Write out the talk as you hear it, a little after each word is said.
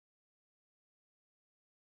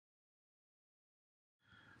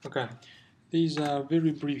Okay, these are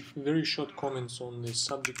very brief, very short comments on the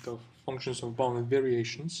subject of functions of bounded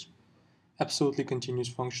variations, absolutely continuous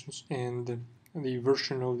functions, and the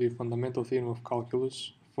version of the fundamental theorem of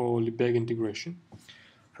calculus for Lebesgue integration.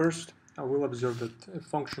 First, I will observe that a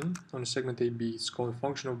function on a segment AB is called a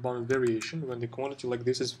function of bounded variation when the quantity like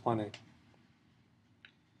this is finite.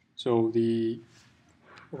 So the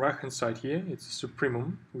right-hand side here, it's a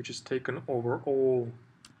supremum, which is taken over all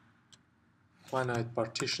finite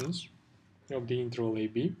partitions of the interval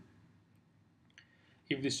AB.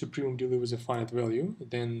 If this supremum delivers a finite value,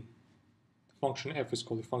 then the function f is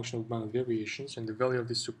called the function of bounded variations, and the value of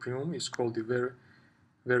this supremum is called the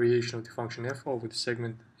variation of the function f over the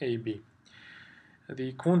segment AB.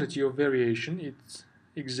 The quantity of variation, it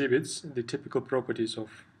exhibits the typical properties of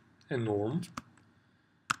a norm.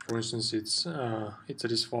 For instance, it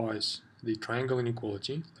satisfies the triangle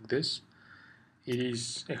inequality, like this. It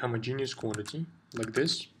is a homogeneous quantity, like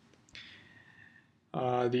this.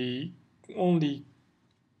 The only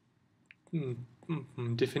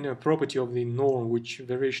definite property of the norm which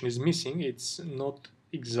variation is missing, it's not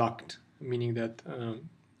exact, meaning that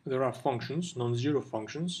there are functions, non-zero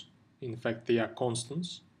functions, in fact they are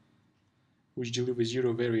constants, which deliver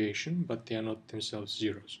zero variation, but they are not themselves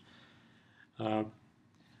zeros.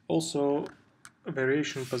 Also,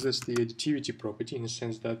 variation possesses the additivity property in the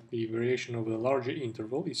sense that the variation of the larger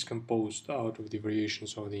interval is composed out of the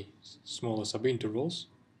variations of the smaller subintervals,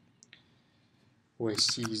 where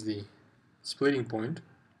C is the splitting point.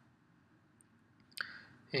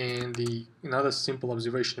 And another simple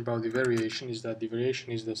observation about the variation is that the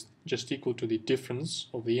variation is just equal to the difference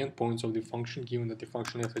of the endpoints of the function, given that the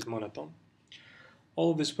function f is monotone.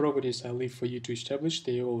 All of these properties I leave for you to establish.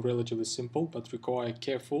 They are all relatively simple, but require a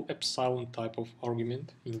careful epsilon type of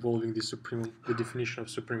argument involving the definition of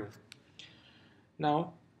supremum.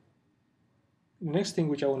 Now, the next thing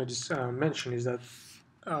which I want to mention is that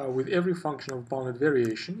with every function of bounded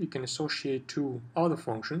variation, you can associate two other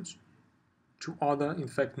functions, two other, in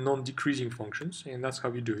fact, non-decreasing functions, and that's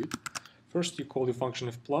how you do it. First, you call the function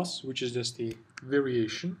f plus, which is just the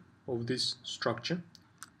variation of this structure,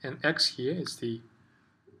 and x here is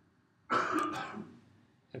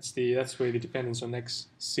that's where the dependence on x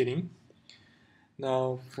sitting.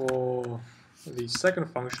 Now, for the second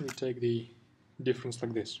function, you take the difference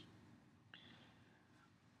like this.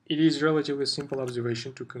 It is relatively simple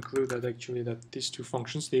observation to conclude that actually that these two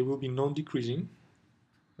functions, they will be non-decreasing.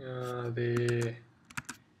 They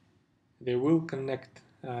will connect.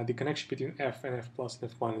 The connection between f and f plus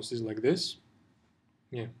and f minus is like this.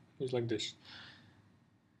 Yeah, it's like this.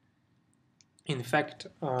 In fact,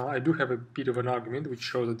 I do have a bit of an argument which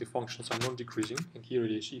shows that the functions are non-decreasing, and here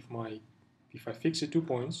it is. If I fix the 2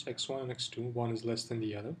 points, x1 and x2, one is less than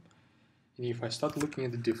the other, and if I start looking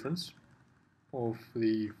at the difference of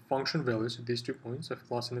the function values at these 2 points, f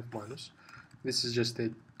plus and f minus, this is just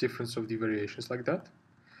a difference of the variations like that.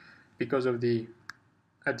 Because of the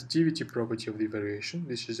additivity property of the variation,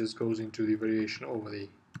 this just goes into the variation over the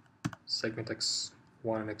segment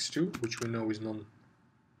x1 and x2, which we know is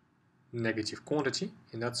non-negative quantity,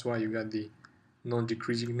 and that's why you got the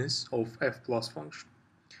non-decreasingness of f plus function.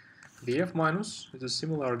 The f minus is a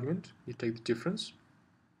similar argument. You take the difference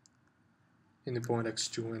in the point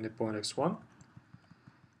x2 and the point x1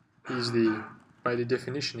 is by the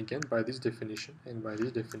definition again, by this definition and by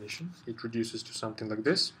this definition, it reduces to something like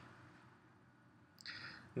this.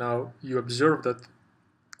 Now you observe that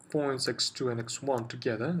points x2 and x1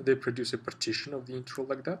 together, they produce a partition of the interval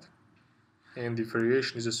like that, and the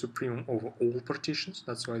variation is a supremum over all partitions.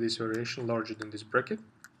 That's why this variation larger than this bracket,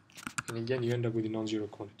 and again you end up with a non-zero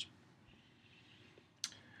quantity.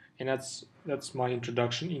 And that's my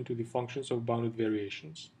introduction into the functions of bounded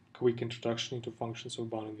variations. Quick introduction into functions of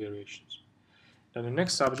bounded variations. Now the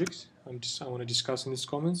next subject I want to discuss in these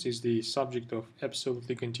comments is the subject of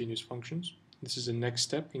absolutely continuous functions. This is the next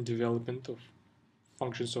step in development of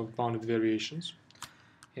functions of bounded variations.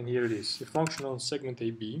 And here it is. The function on segment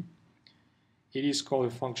AB, it is called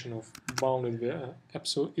a function of bounded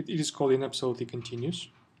it is called an absolutely continuous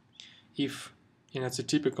if, and that's a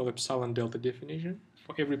typical epsilon delta definition.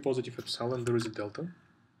 For every positive epsilon there is a delta,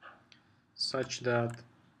 such that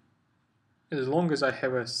as long as I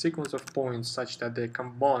have a sequence of points such that their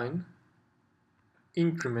combined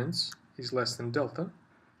increments is less than delta,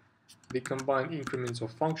 the combined increments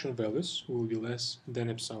of function values will be less than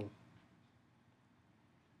epsilon.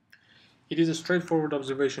 It is a straightforward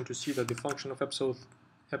observation to see that the function of that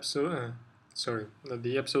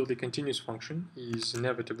the absolutely continuous function is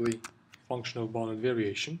inevitably a function of bounded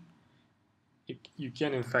variation. You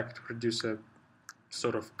can in fact produce a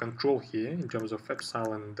sort of control here in terms of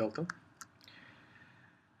epsilon and delta.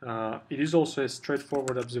 It is also a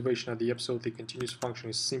straightforward observation that the absolutely continuous function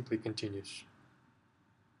is simply continuous.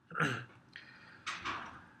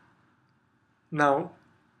 Now,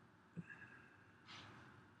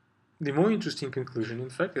 the more interesting conclusion, in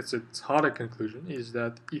fact, it's a harder conclusion, is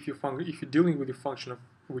that if you're dealing with a function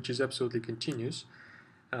which is absolutely continuous,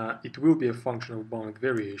 it will be a function of bounded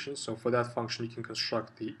variation. So for that function, you can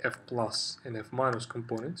construct the f plus and f minus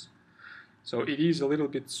components. So it is a little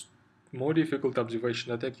bit more difficult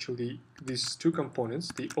observation that actually these two components,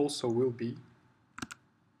 they also will be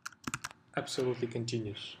absolutely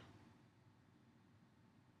continuous.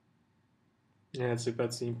 And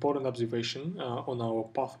that's an important observation on our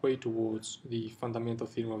pathway towards the fundamental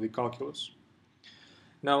theorem of the calculus.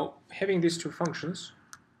 Now, having these two functions,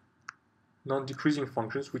 non-decreasing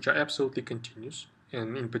functions, which are absolutely continuous,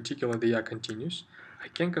 and in particular they are continuous, I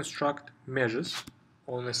can construct measures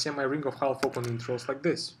on a semi-ring of half-open intervals like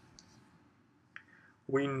this.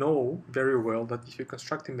 We know very well that if you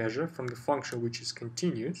construct a measure from the function which is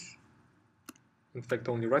continuous, in fact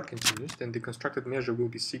only right continuous, then the constructed measure will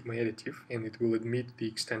be sigma additive, and it will admit the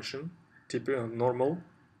extension, typical normal,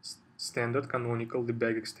 standard, canonical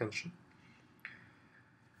Lebesgue extension.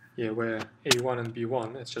 Yeah, where a1 and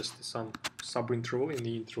b1, it's just some subinterval in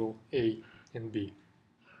the interval a and b.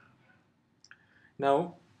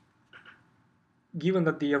 Now, given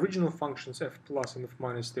that the original functions f plus and f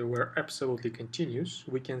minus, they were absolutely continuous,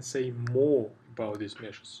 we can say more about these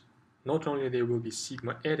measures. Not only they will be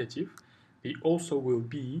sigma additive, they also will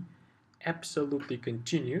be absolutely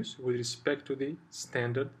continuous with respect to the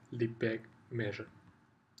standard Lebesgue measure.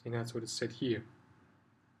 And that's what is said here.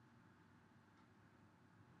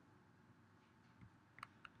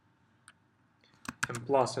 N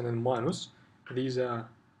plus and N minus, these are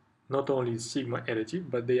not only sigma additive,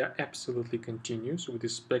 but they are absolutely continuous with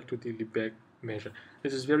respect to the Lebesgue measure.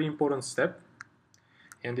 This is a very important step,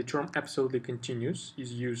 and the term absolutely continuous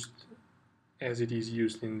is used as it is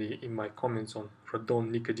used in my comments on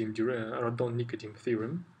Radon-Nikodym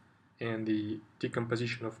theorem and the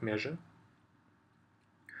decomposition of measure.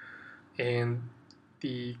 And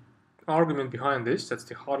the argument behind this, that's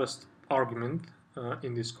the hardest argument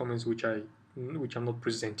in these comments, which I'm not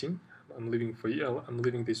presenting. I'm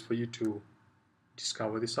leaving this for you to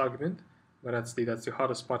discover this argument. But that's the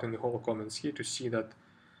hardest part in the whole comments here, to see that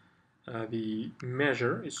the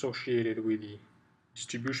measure associated with the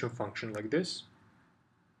distribution function like this,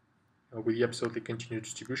 with the absolutely continuous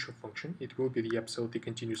distribution function, it will be the absolutely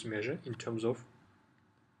continuous measure in terms of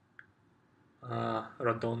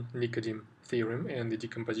Radon-Nikodym theorem and the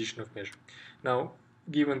decomposition of measure. Now,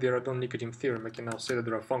 given the Radon-Nikodym theorem, I can now say that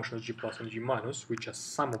there are functions g plus and g minus which are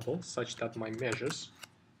summable such that my measures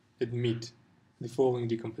admit the following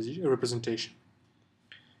decomposition representation.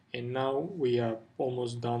 And now we are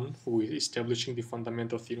almost done with establishing the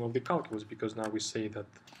fundamental theorem of the calculus, because now we say that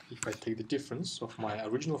if I take the difference of my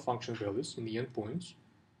original function values in the endpoints,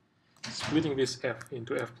 splitting this f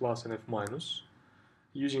into f plus and f minus,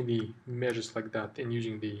 using the measures like that and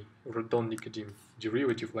using the Radon-Nikodym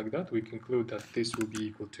derivative like that, we conclude that this will be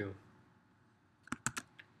equal to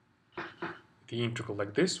the integral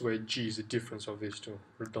like this, where g is the difference of these two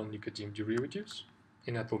Radon-Nikodym derivatives,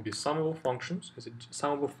 and that will be summable function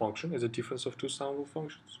as a difference of two summable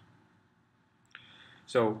functions.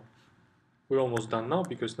 So we're almost done now,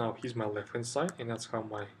 because now here's my left hand side and that's how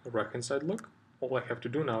my right hand side look. All I have to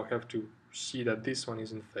do now, I have to see that this one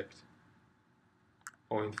is in fact,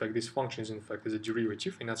 or in fact this function is in fact as a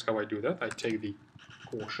derivative, and that's how I do that. I take the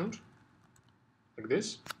quotient like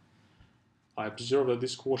this. I observe that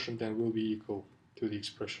this quotient then will be equal to the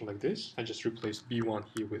expression like this. I just replaced b1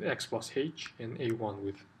 here with x plus h and a1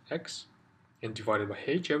 with x, and divided by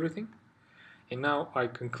h everything. And now I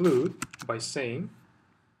conclude by saying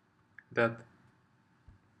that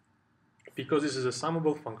because this is a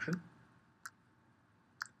summable function,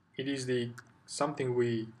 it is something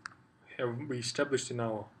we established in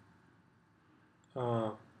our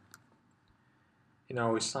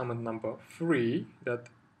assignment number 3, that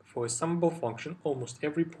for a summable function, almost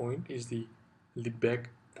every point is the Lebesgue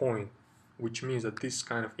point, which means that this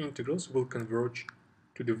kind of integrals will converge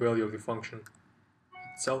to the value of the function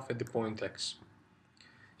itself at the point x.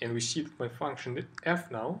 And we see that my function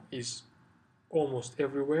f now is almost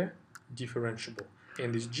everywhere differentiable.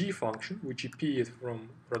 And this g function, which appeared from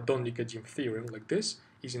Radon-Nikodym theorem like this,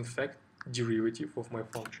 is in fact derivative of my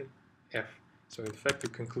function f. So in fact we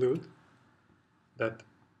conclude that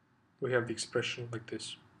we have the expression like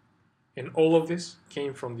this. And all of this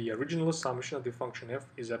came from the original assumption that the function f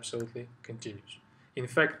is absolutely continuous. In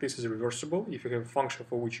fact, this is reversible. If you have a function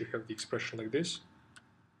for which you have the expression like this,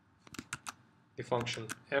 the function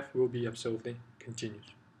f will be absolutely continuous.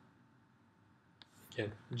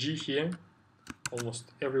 Again, g here, almost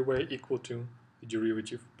everywhere equal to the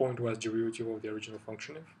derivative, pointwise derivative of the original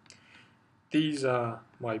function f. These are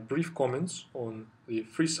my brief comments on the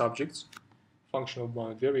three subjects: functional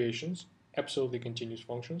bounded variations, absolutely continuous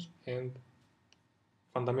functions, and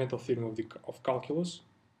fundamental theorem of calculus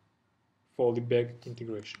for Lebesgue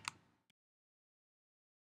integration.